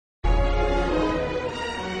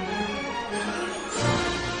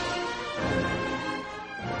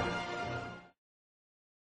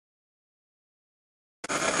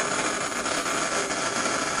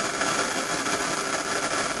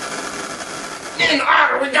in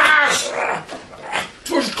our gas.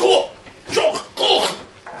 Tuż ku, ciuch, kuch.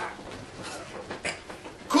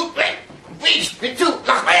 Kupę, wyjdź, tu,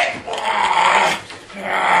 lachmę.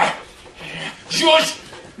 Już,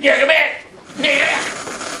 nie chyba, nie.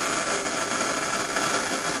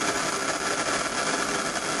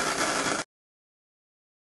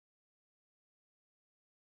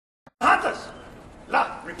 Hunters!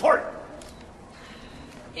 La, report!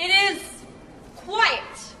 It is quiet,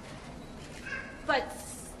 but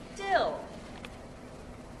still.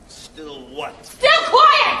 Still what? Still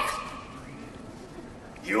quiet!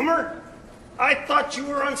 Humor? I thought you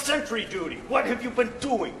were on sentry duty. What have you been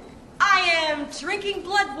doing? I am drinking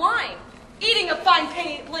blood wine, eating a fine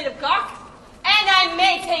plate of gawk, and I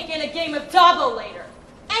may take in a game of Dabo later.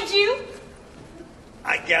 And you?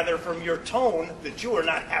 I gather from your tone that you are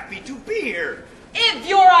not happy to be here. If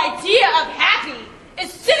your idea of happy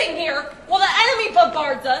is sitting here while the enemy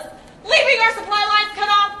bombards us, leaving our supply lines cut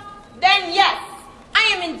off, then yes, I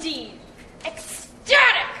am indeed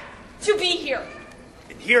ecstatic to be here.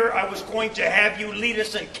 And here I was going to have you lead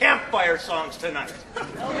us in campfire songs tonight.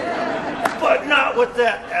 But not with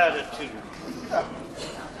that attitude.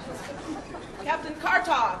 Captain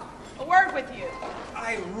Kartov, a word with you.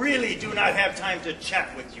 I really do not have time to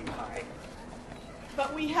chat with you, High.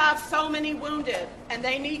 But we have so many wounded, and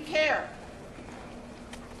they need care.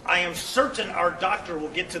 I am certain our doctor will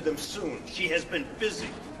get to them soon. She has been busy.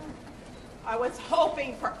 I was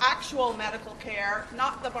hoping for actual medical care,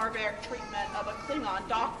 not the barbaric treatment of a Klingon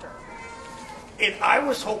doctor. And I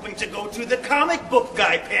was hoping to go to the comic book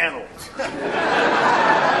guy panel.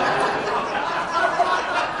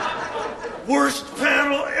 Worst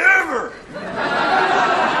panel ever!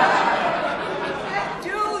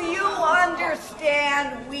 Do you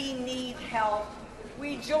understand we need help?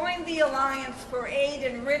 We joined the Alliance for aid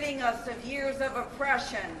in ridding us of years of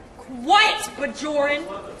oppression. Quiet, Bajoran!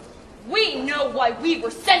 We know why we were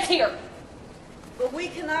sent here! But we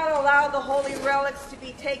cannot allow the holy relics to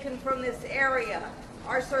be taken from this area.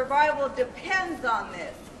 Our survival depends on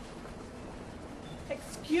this.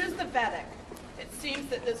 Excuse the Vedic. It seems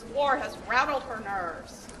that this war has rattled her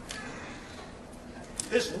nerves.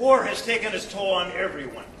 This war has taken its toll on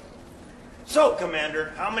everyone. So,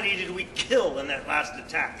 Commander, how many did we kill in that last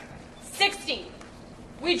attack? 60.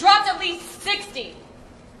 We dropped at least 60.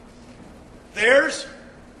 Theirs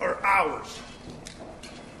or ours?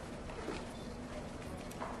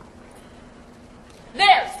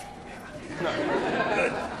 Theirs.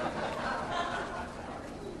 Good.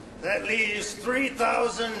 That leaves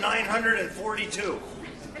 3,942.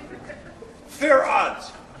 Fair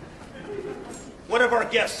odds. What of our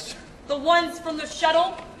guests? The ones from the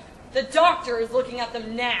shuttle? The doctor is looking at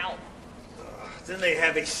them now. Then they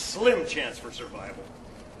have a slim chance for survival.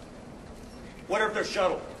 What of their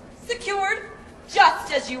shuttle? Secured,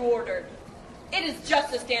 just as you ordered. It is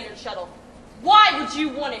just a standard shuttle. Why would you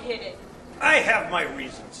want it hidden? I have my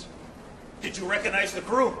reasons. Did you recognize the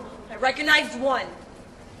crew? I recognized one.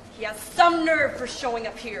 He has some nerve for showing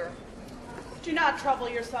up here. Do not trouble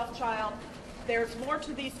yourself, child. There's more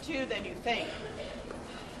to these two than you think.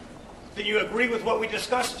 Then you agree with what we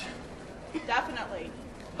discussed? Definitely.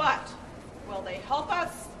 But will they help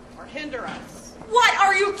us or hinder us? What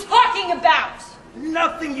are you talking about?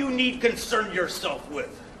 Nothing you need concern yourself with.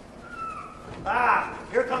 Ah,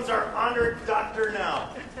 here comes our honored doctor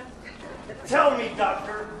now. Tell me,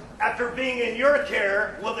 doctor, after being in your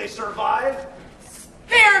care, will they survive?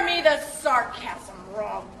 Spare me the sarcasm,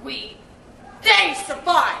 raw weed. They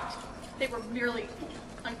survived. They were merely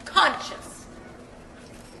unconscious.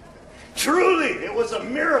 Truly, it was a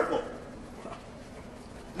miracle.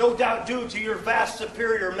 No doubt due to your vast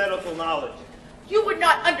superior medical knowledge. You would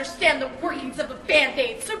not understand the workings of a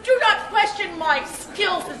Band-Aid, so do not question my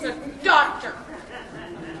skills as a doctor.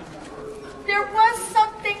 There was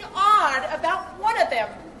something odd about one of them,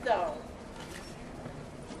 though.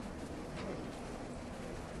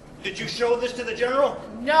 Did you show this to the general?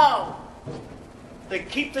 No. Then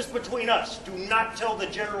keep this between us. Do not tell the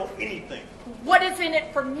general anything. What is in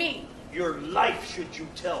it for me? Your life should you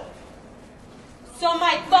tell. So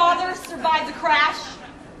my father survived the crash?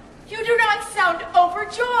 You do not sound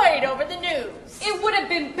overjoyed over the news. It would have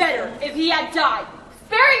been better if he had died,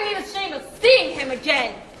 sparing me the shame of seeing him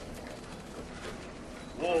again.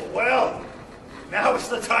 Oh, well, now is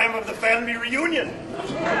the time of the family reunion.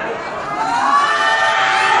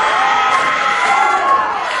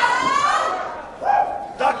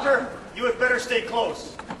 Doctor, you had better stay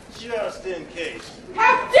close, just in case.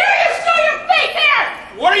 How dare you show your face here!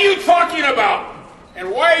 What are you talking about?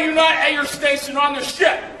 And why are you not at your station on the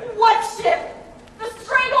ship? What ship? The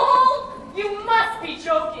Stranglehold? You must be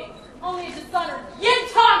joking. Only a dishonored yin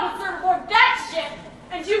tong would serve aboard that ship,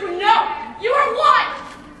 and you would know. You are one!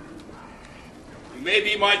 You may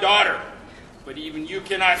be my daughter, but even you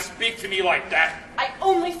cannot speak to me like that. I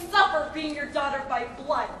only suffer being your daughter by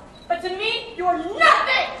blood. But to me, you are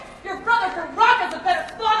nothing! Your brother Baraka's a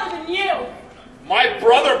better father than you! My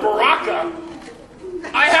brother Baraka?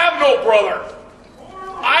 I have no brother.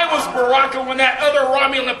 I was Baraka when that other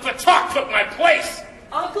Romulan Patak took my place.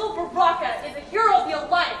 Uncle Baraka is a hero of the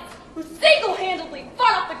Alliance who single-handedly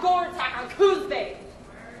fought off the Gorn attack on Kuzbay.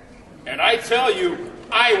 And I tell you,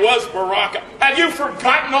 I was Baraka. Have you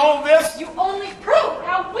forgotten all of this? You only prove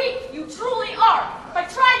how weak you truly are by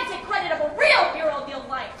trying to take credit of a real hero of the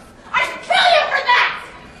Alliance. I should kill you for that!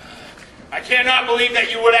 I cannot believe that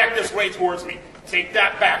you would act this way towards me. Take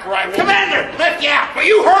that back, or I will... Commander, lift you out! But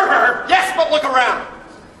you hurt her! Yes, but look around.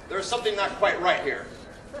 There's something not quite right here.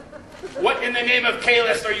 What in the name of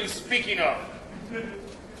Kalis are you speaking of?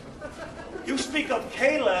 You speak of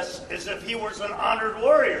Kalis as if he was an honored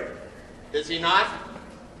warrior. Is he not?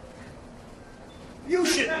 You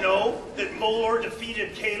should know that Molor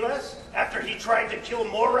defeated Kalis after he tried to kill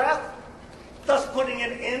Morath, thus putting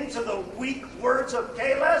an end to the weak words of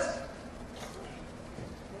Kalis.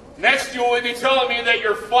 Next, you will be telling me that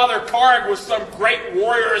your father Karg was some great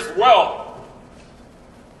warrior as well.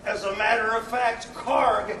 As a matter of fact,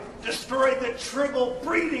 Karg destroyed the Tribble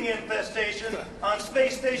breeding infestation on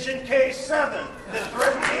Space Station K7 that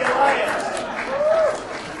threatened the Alliance.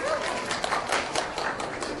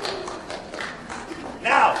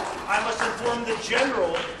 Now, I must inform the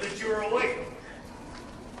General that you are awake.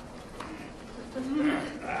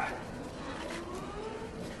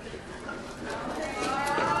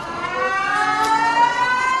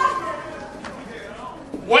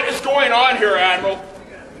 What is going on here, Admiral?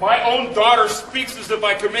 My own daughter speaks as if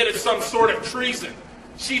I committed some sort of treason.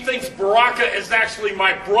 She thinks Baraka is actually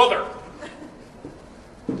my brother.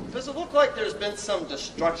 Does it look like there's been some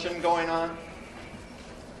destruction going on?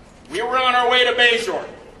 We were on our way to Bajor,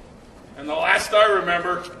 and the last I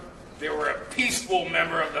remember, they were a peaceful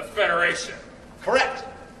member of the Federation. Correct.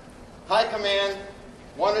 High Command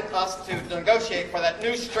wanted us to negotiate for that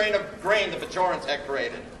new strain of grain the Bajorans had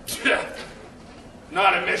created.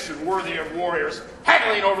 Not a mission worthy of warriors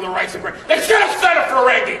haggling over the rights of grain. They should have sent a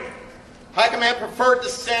Ferengi! High Command preferred to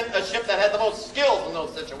send a ship that had the most skills in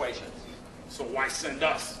those situations. So why send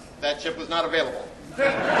us? That ship was not available.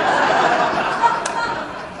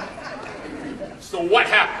 So what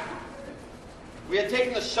happened? We had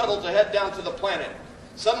taken the shuttle to head down to the planet.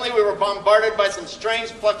 Suddenly we were bombarded by some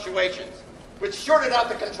strange fluctuations, which shorted out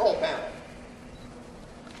the control panel.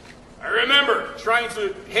 I remember trying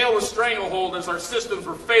to hail a stranglehold as our systems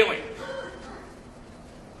were failing.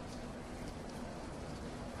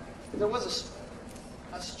 There was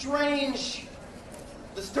a strange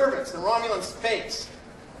disturbance in Romulan space,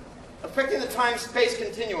 affecting the time-space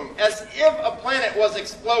continuum, as if a planet was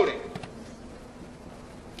exploding.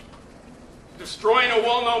 Destroying a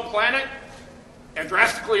well-known planet and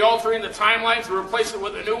drastically altering the timeline to replace it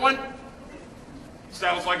with a new one?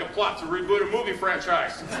 Sounds like a plot to reboot a movie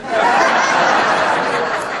franchise. That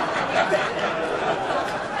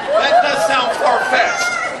does sound far-fetched.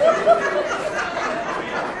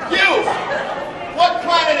 You! What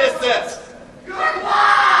planet is this? Do you not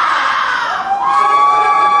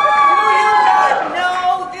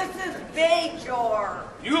know this is Bajor?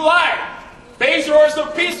 You lied! Bajor is a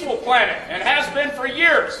peaceful planet and has been for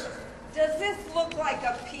years. Does this look like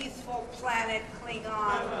a peaceful planet,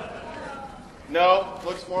 Klingon? No,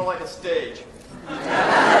 looks more like a stage.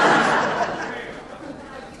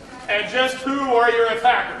 And just who are your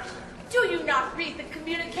attackers? Do you not read the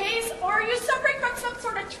communiques, or are you suffering from some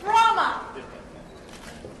sort of trauma?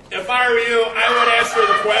 If I were you, I would answer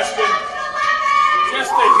the question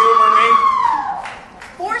just to humor me.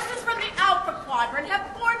 Forces from the Alpha Quadrant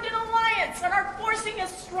have formed an alliance and are forcing a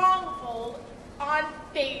stronghold on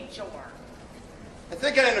Bajor. I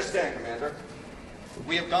think I understand, Commander.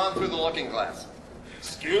 We have gone through the looking glass.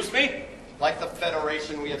 Excuse me? Like the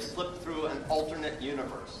Federation, we have slipped through an alternate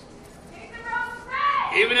universe.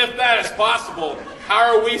 Even if that is possible, how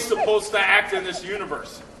are we supposed to act in this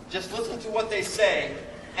universe? Just listen to what they say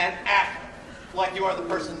and act like you are the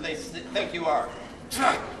person they think you are.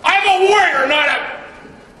 I'm a warrior, not an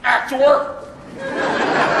actor.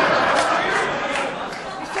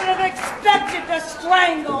 You should have expected the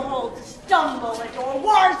stranglehold to stumble into a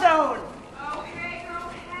war zone.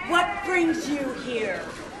 What brings you here?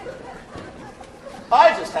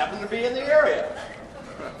 I just happen to be in the area.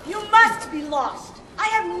 You must be lost. I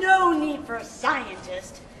have no need for a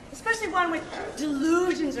scientist, especially one with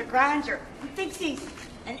delusions of grandeur who thinks he's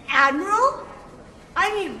an admiral.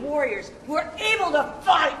 I need warriors who are able to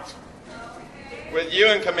fight. With you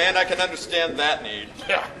in command, I can understand that need.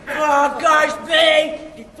 Oh, gosh,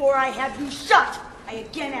 Bay! Before I have you shot, I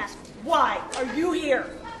again ask, why are you here?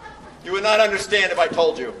 You would not understand if I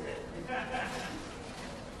told you.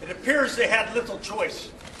 It appears they had little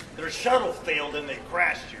choice. Their shuttle failed and they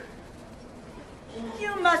crashed here.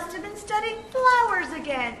 You must have been studying flowers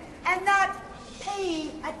again and not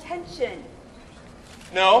paying attention.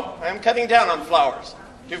 No, I am cutting down on flowers.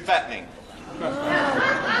 Too fattening.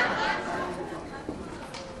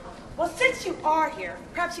 Well, since you are here,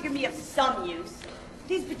 perhaps you can be of some use.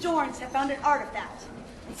 These Bajorans have found an artifact.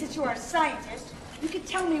 And since you are a scientist, you can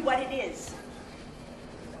tell me what it is.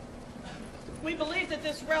 We believe that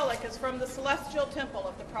this relic is from the celestial temple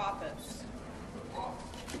of the prophets.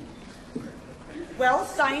 Well,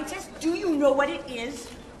 scientist, do you know what it is?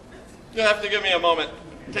 You'll have to give me a moment.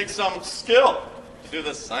 It takes some skill to do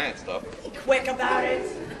this science stuff. Be quick about it.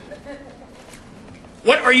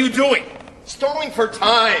 What are you doing? Stalling for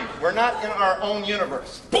time. We're not in our own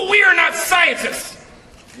universe. But we are not scientists!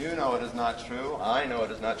 You know it is not true. I know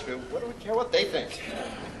it is not true. What do we care what they think?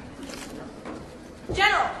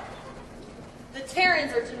 General, the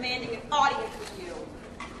Terrans are demanding an audience with you.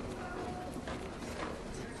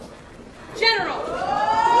 General!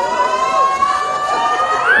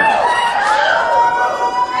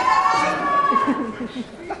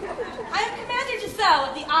 I am Commander Giselle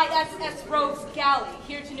of the ISS Rogues Galley,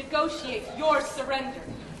 here to negotiate your surrender.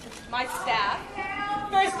 My staff,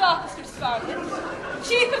 First Officer Scarlet,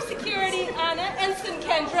 Chief of Security Anna, Ensign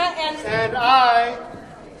Kendra, And I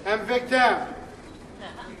am Victim.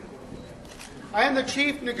 I am the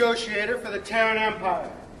chief negotiator for the Terran Empire.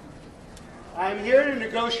 I am here to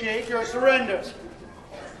negotiate your surrender.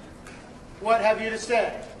 What have you to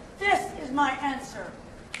say? This is my answer.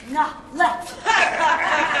 Not let.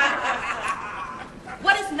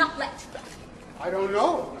 what is not let? I don't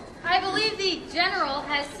know. I believe the general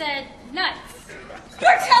has said nuts.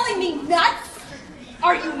 You're telling me nuts?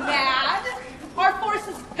 Are you mad? Our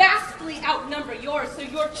forces vastly outnumber yours, so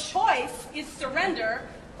your choice is surrender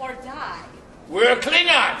or die. We're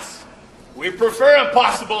Klingons. We prefer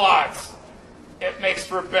impossible odds. It makes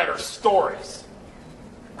for better stories.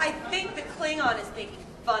 I think the Klingon is making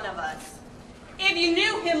fun of us. If you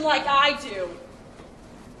knew him like I do.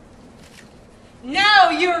 No,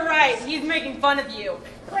 you're right. He's making fun of you.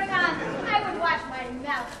 Klingon, I would watch my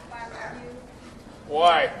mouth if I were you.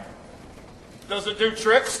 Why? Does it do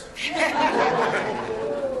tricks?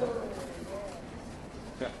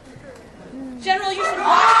 General, you should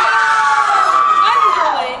watch it.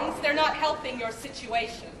 Underlings, they're not helping your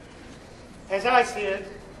situation. As I see it,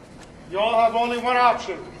 you all have only one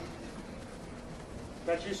option.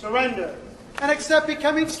 That you surrender and accept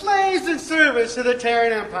becoming slaves in service to the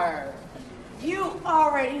Terran Empire. You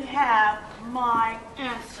already have my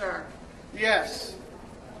answer. Yes,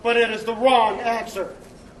 but it is the wrong answer.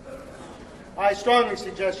 I strongly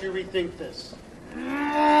suggest you rethink this.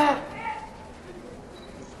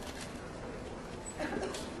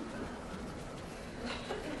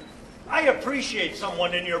 I appreciate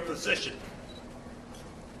someone in your position.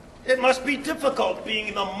 It must be difficult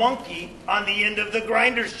being the monkey on the end of the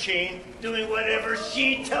grinder's chain, doing whatever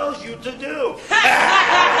she tells you to do.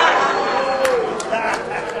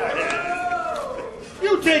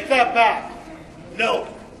 You take that back. No.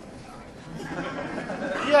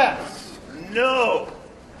 Yes. No.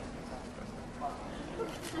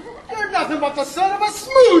 You're nothing but the son of a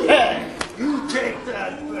smooth head. You take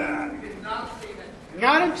that back.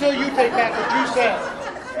 Not until you take back what you said.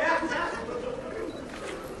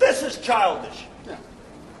 This is childish.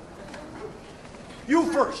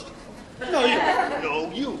 You first. No, you.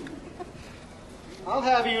 No, you. I'll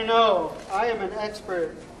have you know, I am an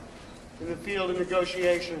expert in the field of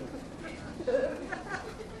negotiation.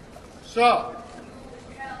 So,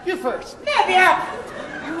 you first. Nebia!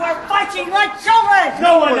 You are fighting like children!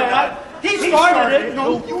 No, we're not. He started it.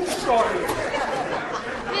 No, you started it.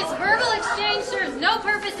 This verbal exchange serves no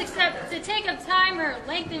purpose except to take up time or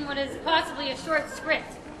lengthen what is possibly a short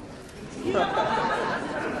script.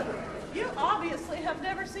 You obviously have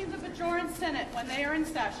never seen the Bajoran Senate when they are in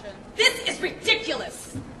session. This is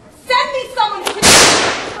ridiculous. Send me someone who can...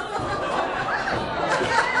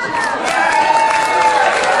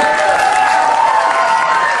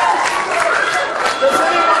 Does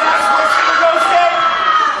anyone else wish to negotiate?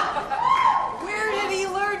 Where did he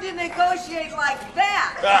learn to negotiate like that?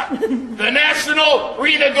 The National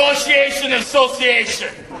Renegotiation Association.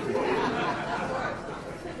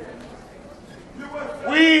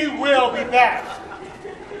 We will be back.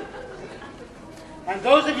 And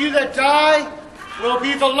those of you that die will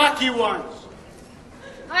be the lucky ones.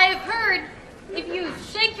 I have heard if you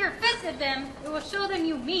shake your fist at them, it will show them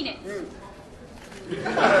you mean it.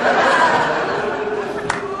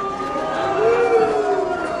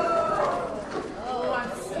 Oh, I'm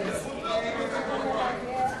so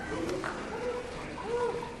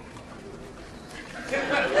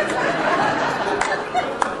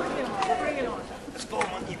Bring it on. Let's go,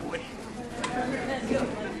 monkey boy.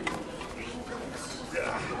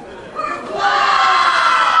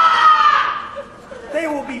 They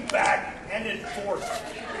will be back and in force.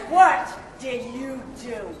 What did you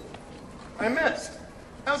do? I missed.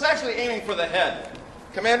 I was actually aiming for the head.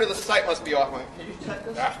 Commander, the sight must be off. Can you check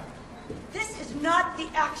this? This is not the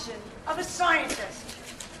action of a scientist.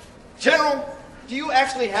 General, do you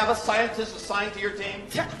actually have a scientist assigned to your team?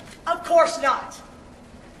 Of course not.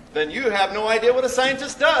 Then you have no idea what a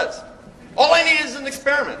scientist does. All I need is an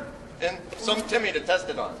experiment and some Timmy to test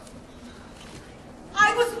it on.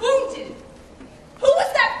 I was wounded. Who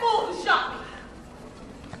was that fool who shot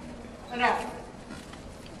me? Enough.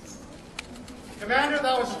 Commander,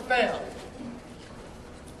 that was a fail.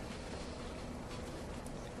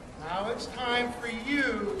 Now it's time for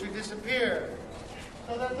you to disappear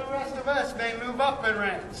so that the rest of us may move up in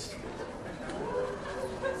ranks.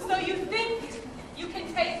 So you think you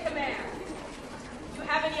can take command? Do you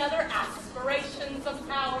have any other aspirations of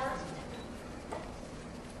power?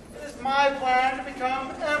 It is my plan to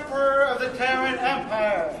become Emperor of the Terran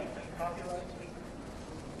Empire.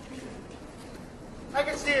 I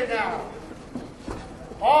can see it now.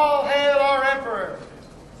 All hail our Emperor,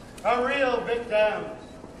 a real big damn.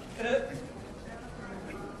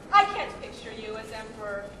 I can't picture you as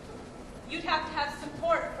emperor. You'd have to have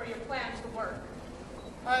support for your plan to work.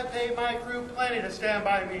 I pay my crew plenty to stand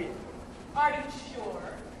by me. Are you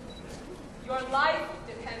sure? Your life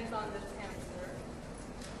depends on this answer.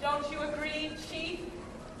 Don't you agree, Chief?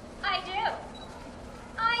 I do.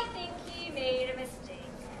 I think he made a mistake.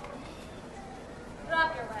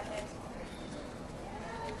 Drop your weapon.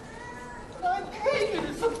 I pay you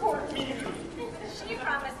to support me. She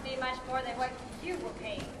promised me much more than what you will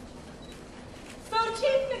pay. So,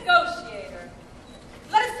 Chief Negotiator,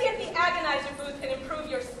 let us see if the agonizer booth can improve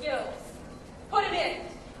your skills. Put him in.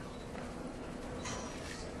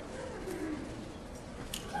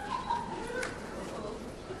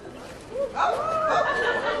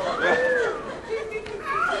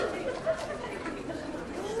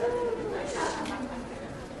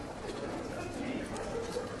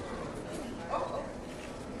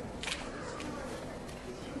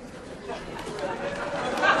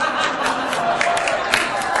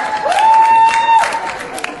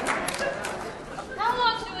 How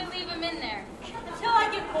long should we leave him in there? Until I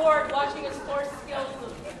get bored watching his force skills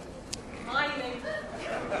of mining.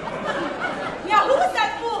 Yeah, who was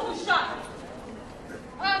that fool who shot me?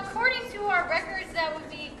 According to our records, that would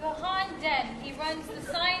be Kahan Den. He runs the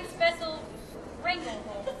science vessel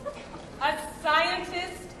Stranglehold. A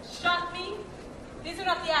scientist shot me? These are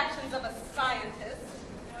not the actions of a scientist.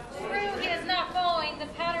 True, he is not following the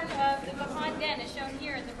pattern of the Kahan Den as shown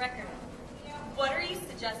here in the record. What are you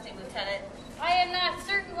suggesting, Lieutenant? I am not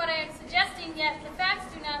certain what I am suggesting, yet the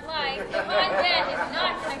facts do not lie. Kahan Den is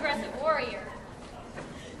not an aggressive warrior.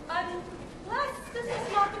 Unless this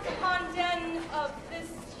is not the Khandan of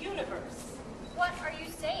this universe. What are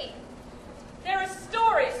you saying? There are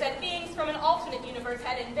stories that beings from an alternate universe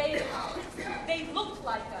had invaded ours. They looked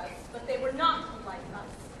like us, but they were not like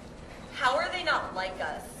us. How are they not like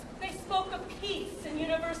us? They spoke of peace and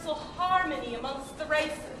universal harmony amongst the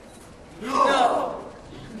races. No!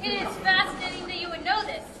 It is fascinating that you would know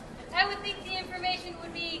this. I would think the information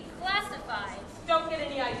would be classified. Don't get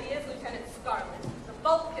any ideas, Lieutenant Scarlet. The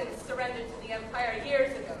Vulcans surrendered to the Empire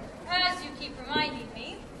years ago. As you keep reminding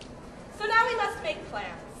me. So now we must make plans.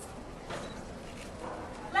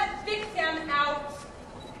 Let Victim out.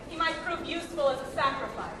 He might prove useful as a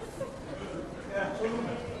sacrifice.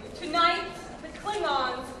 Tonight, the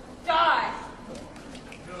Klingons die.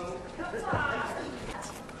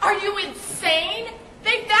 Are you insane?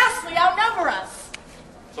 They vastly outnumber us.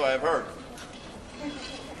 So I've heard.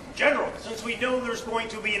 General, since we know there's going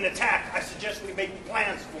to be an attack, I suggest we make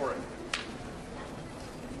plans for it.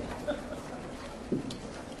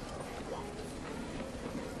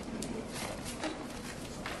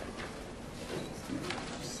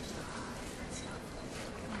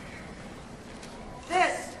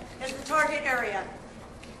 This is the target area.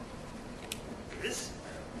 This?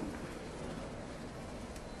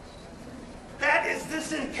 That is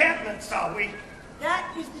this encampment, Sawi.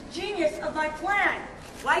 That is the genius of my plan.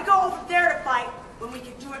 Why go over there to fight when we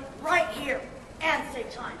can do it right here and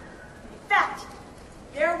save time? In fact,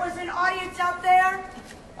 there was an audience out there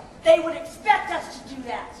They would expect us to do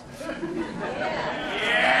that.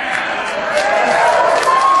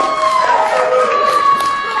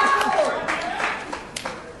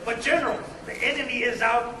 But General, the enemy is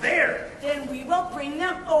out there. Then we will bring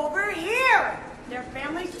them over here. Their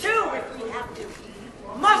families too, if we have to.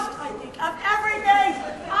 Must I think of everything?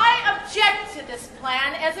 I object to this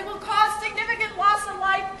plan as it will cause significant loss of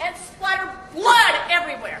life and splatter blood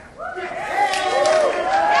everywhere.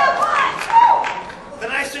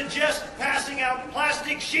 Then I suggest passing out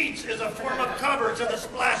plastic sheets as a form of cover to the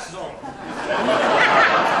splash zone.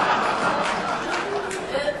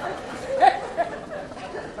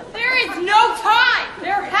 There is no time.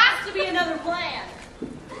 There has to be another plan.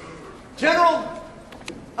 General,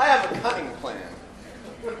 I have a cunning plan.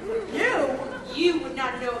 You would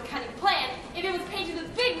not know a cunning plan if it was painted with a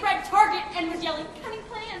big red target and was yelling, "Cunning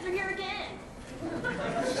plans are here again."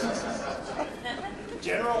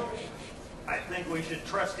 General, I think we should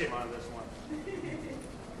trust him on this one.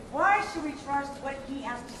 Why should we trust what he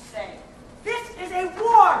has to say? This is a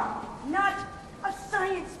war, not a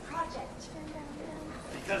science project.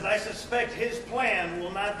 Because I suspect his plan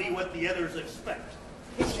will not be what the others expect.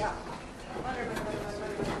 Do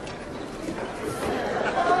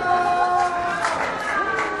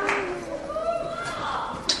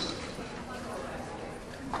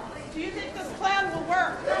you think this plan will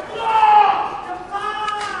work?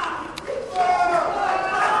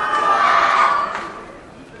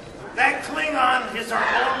 That Klingon is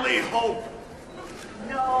our only hope.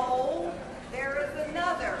 No, there is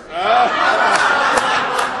another.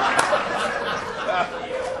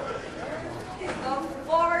 The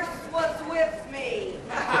force was with me.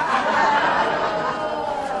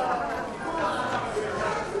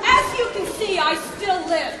 As you can see, I still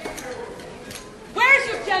live. Where's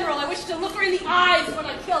your general? I wish to look her in the eyes when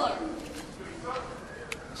I kill her.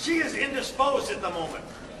 She is indisposed at the moment.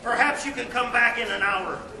 Perhaps you can come back in an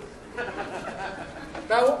hour.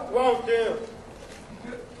 That won't do.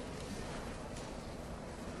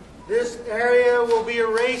 This area will be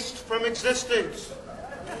erased from existence.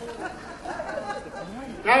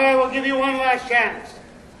 Now I will give you one last chance.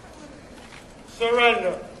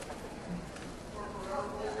 Surrender.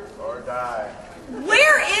 Or die.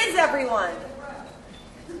 Where is everyone?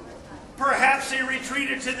 Perhaps they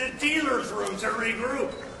retreated to the dealer's room to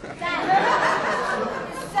regroup. That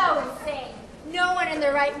is so insane. No one in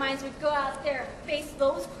their right minds would go out there and face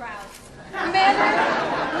those crowds. Commander,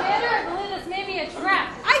 I believe this may be a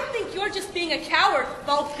trap. I think you're just being a coward,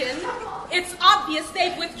 Vulcan. It's obvious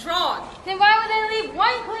they've withdrawn. Then why would they leave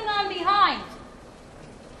one Klingon behind?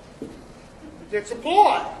 It's a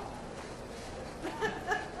ploy.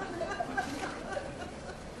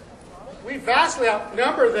 We vastly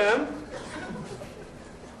outnumber them.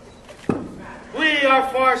 We are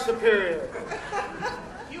far superior.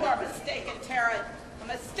 You are mistaken, Terran. A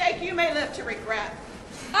mistake you may live to regret.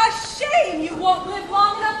 A shame you won't live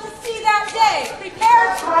long enough to see that day.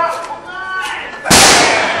 Prepare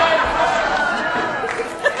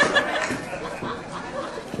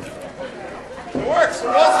It works. It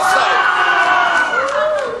was a sight.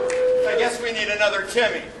 I guess we need another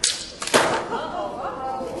Timmy.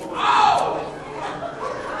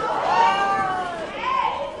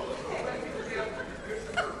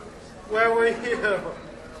 Where were you?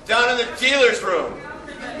 Down in the dealer's room.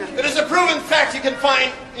 It is a proven fact you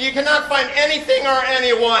cannot find anything or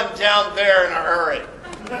anyone down there in a hurry.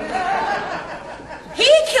 He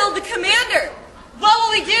killed the commander. What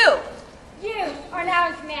will we do? You are now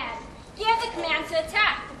in command. Give the command to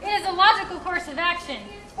attack. It is a logical course of action.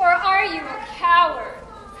 Or are you a coward?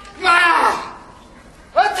 Ah!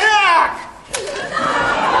 Attack!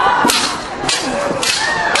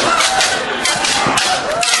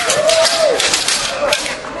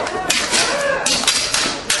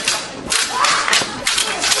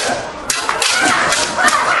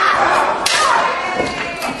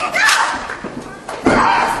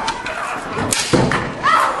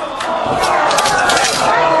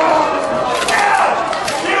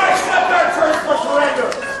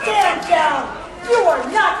 Stand down! You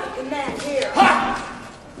are not in command here!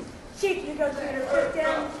 Chief Negotiator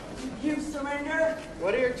Clifton, you surrender.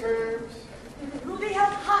 What are your terms? You will be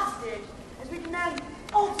held hostage as we demand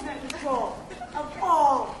ultimate control of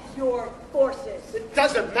all your forces. It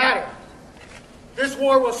doesn't matter. This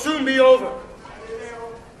war will soon be over.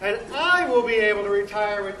 And I will be able to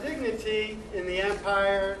retire with dignity in the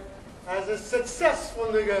Empire as a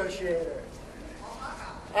successful negotiator.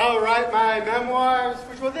 I'll write my memoirs,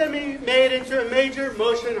 which will then be made into a major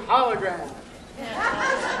motion hologram.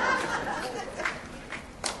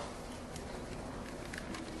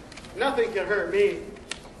 Nothing can hurt me.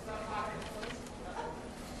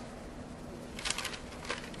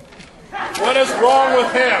 What is wrong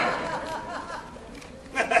with him?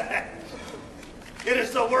 It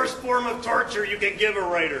is the worst form of torture you can give a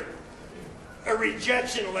writer. A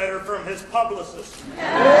rejection letter from his publicist.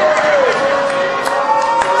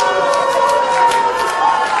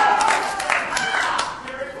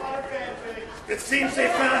 It seems they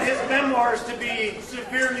found his memoirs to be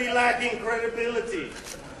severely lacking credibility.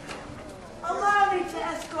 Allow me to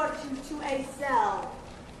escort you to a cell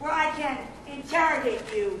where I can interrogate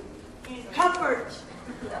you in comfort.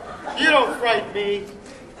 You don't frighten me.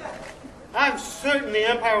 I'm certain the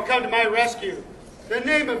Empire will come to my rescue. The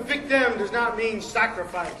name of victim does not mean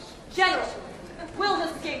sacrifice. General, will the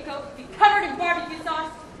scapegoat be covered in barbecue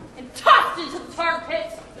sauce and tossed into the tar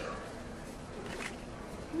pit?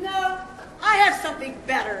 No, I have something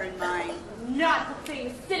better in mind. Not the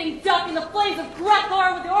famous sitting duck in the flames of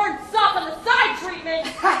Grecar with the orange sauce on the side treatment.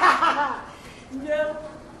 No,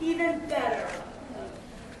 even better.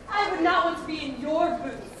 I would not want to be in your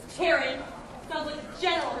boots, Taryn. Sounds like the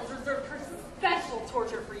general has reserved her special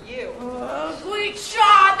torture for you. Sweet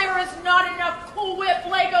Shaw, there is not enough Cool Whip,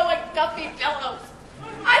 Lego, and Guppy pillows.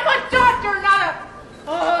 I'm a doctor, not a...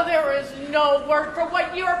 Oh, there is no word for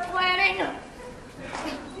what you're planning.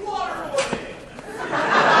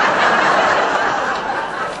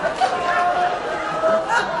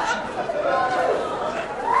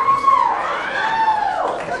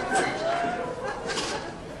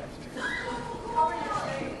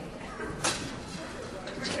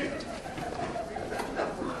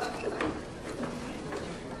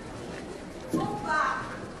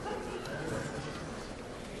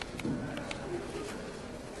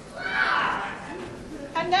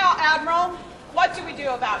 And now, Admiral, what do we do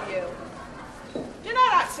about you? You're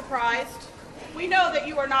not surprised. We know that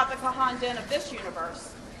you are not the Kahandin of this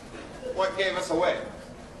universe. What gave us away?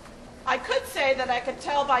 I could say that I could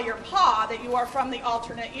tell by your paw that you are from the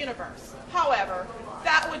alternate universe. However,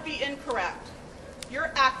 that would be incorrect.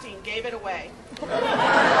 Your acting gave it away.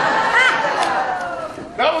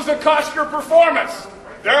 That was a Koshker performance.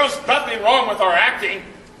 There was nothing wrong with our acting.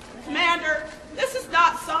 Commander, this is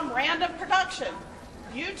not some random production.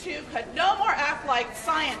 You two could no more act like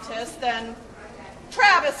scientists than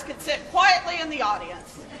Travis could sit quietly in the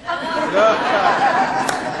audience.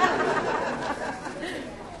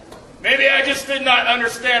 Maybe I just did not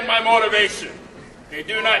understand my motivation. They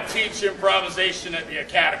do not teach improvisation at the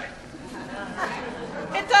academy.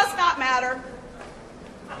 It does not matter.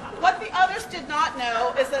 What the others did not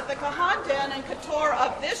know is that the Kahandin and Kator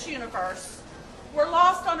of this universe were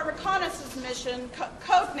lost on a reconnaissance mission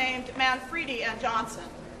codenamed Manfredi and Johnson.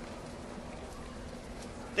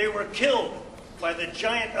 They were killed by the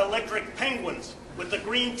giant electric penguins with the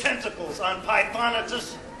green tentacles on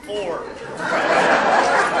Pythonitis 4.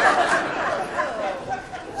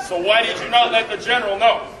 So why did you not let the general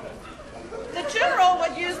know? The general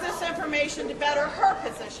would use this information to better her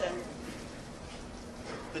position.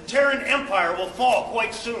 The Terran Empire will fall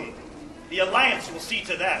quite soon. The Alliance will see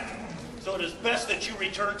to that. So it is best that you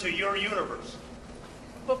return to your universe.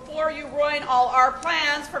 Before you ruin all our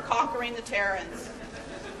plans for conquering the Terrans.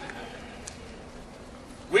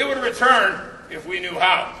 We would return if we knew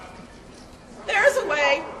how. There is a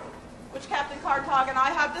way, which Captain Kartog and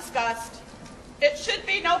I have discussed. It should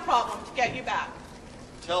be no problem to get you back.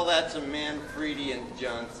 Tell that to Manfredi and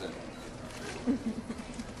Johnson.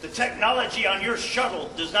 The technology on your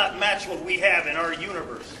shuttle does not match what we have in our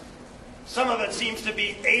universe. Some of it seems to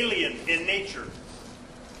be alien in nature.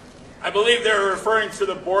 I believe they're referring to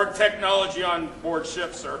the Borg technology on board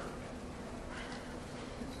ship, sir.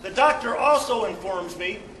 The doctor also informs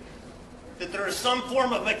me that there is some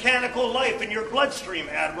form of mechanical life in your bloodstream,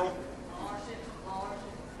 Admiral.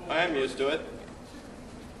 I am used to it.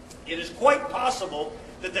 It is quite possible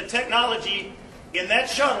that the technology in that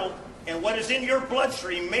shuttle and what is in your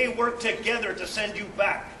bloodstream may work together to send you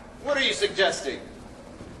back. What are you suggesting?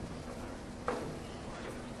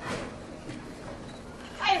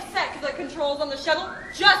 I have set the controls on the shuttle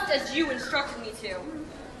just as you instructed me to.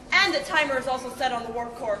 And the timer is also set on the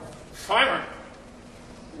warp core. Timer?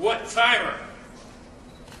 What timer?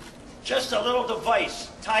 Just a little device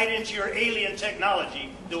tied into your alien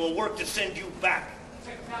technology that will work to send you back.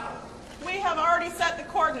 We have already set the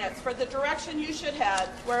coordinates for the direction you should head,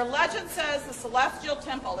 where legend says the Celestial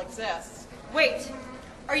Temple exists. Wait,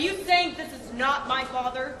 are you saying this is not my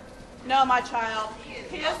father? No, my child.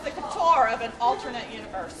 He is the Kator of an alternate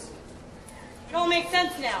universe. It all makes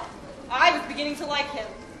sense now. I was beginning to like him.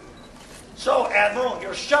 So, Admiral,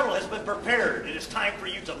 your shuttle has been prepared. It is time for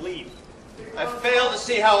you to leave. I fail to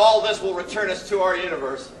see how all this will return us to our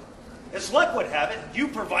universe. As luck would have it, you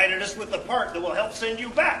provided us with the part that will help send you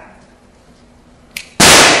back.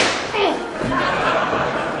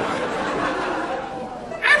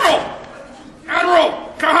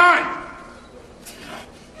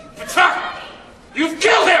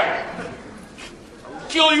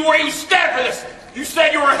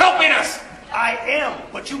 him,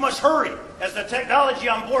 but you must hurry, as the technology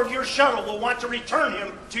on board your shuttle will want to return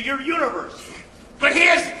him to your universe. But he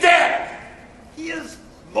is dead! He is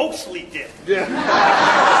mostly dead.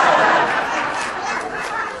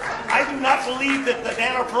 I do not believe that the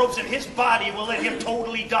nanoprobes in his body will let him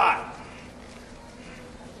totally die.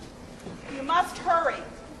 You must hurry.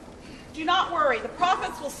 Do not worry. The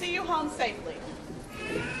prophets will see you home safely.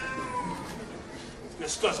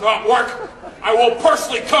 This does not work. I will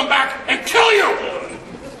personally come back and kill you!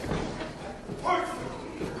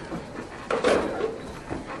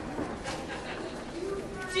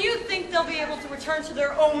 Do you think they'll be able to return to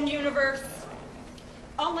their own universe?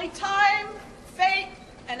 Only time, fate,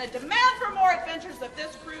 and a demand for more adventures of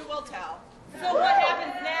this crew will tell. So what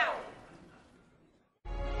happens now?